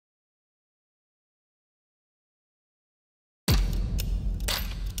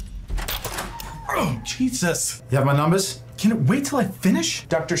Oh, Jesus. You have my numbers? Can it wait till I finish?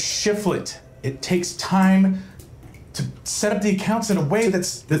 Dr. Shiflett, it takes time to set up the accounts in a way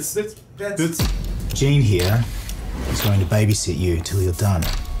that's... Jean here is going to babysit you till you're done.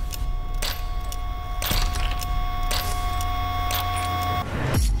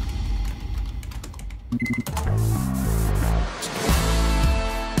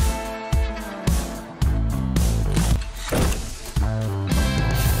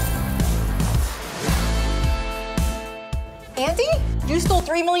 Andy? You stole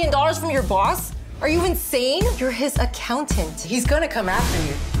 $3 million from your boss? Are you insane? You're his accountant. He's gonna come after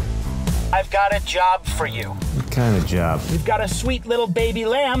you. I've got a job for you. What kind of job? We've got a sweet little baby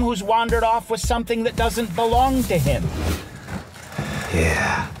lamb who's wandered off with something that doesn't belong to him.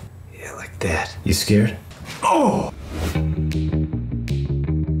 Yeah, like that. You scared? Oh!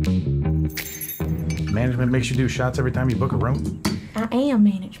 Management makes you do shots every time you book a room? I am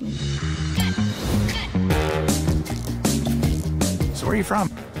management. So where are you from?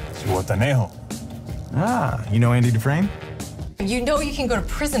 Guatanejo. Ah, you know Andy Dufresne? You know you can go to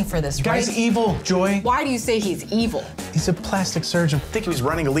prison for this, right? Guy's evil, Joy. Why do you say he's evil? He's a plastic surgeon. I think he was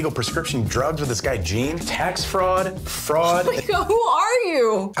running illegal prescription drugs with this guy, Gene. Tax fraud. Like, who are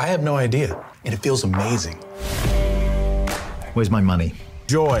you? I have no idea, and it feels amazing. Where's my money?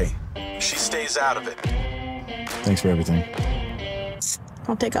 Joy. She stays out of it. Thanks for everything.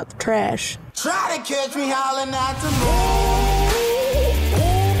 I'll take out the trash. Try to catch me howling at the moon.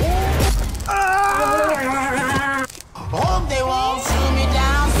 Hope they won't see me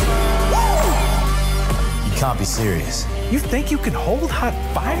down soon. You can't be serious. You think you can hold hot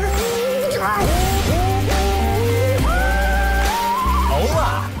fire?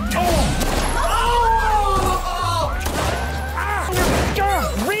 Hola!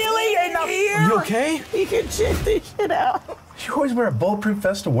 Really? In the ear? You okay? You can check this shit out. You always wear a bulletproof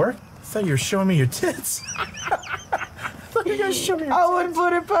vest to work? I thought you were showing me your tits. I thought you were gonna show me your tits. I wouldn't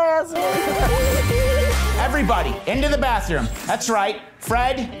put it past me. Everybody, into the bathroom. That's right.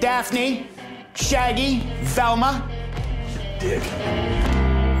 Fred, Daphne, Shaggy, Velma. Dick.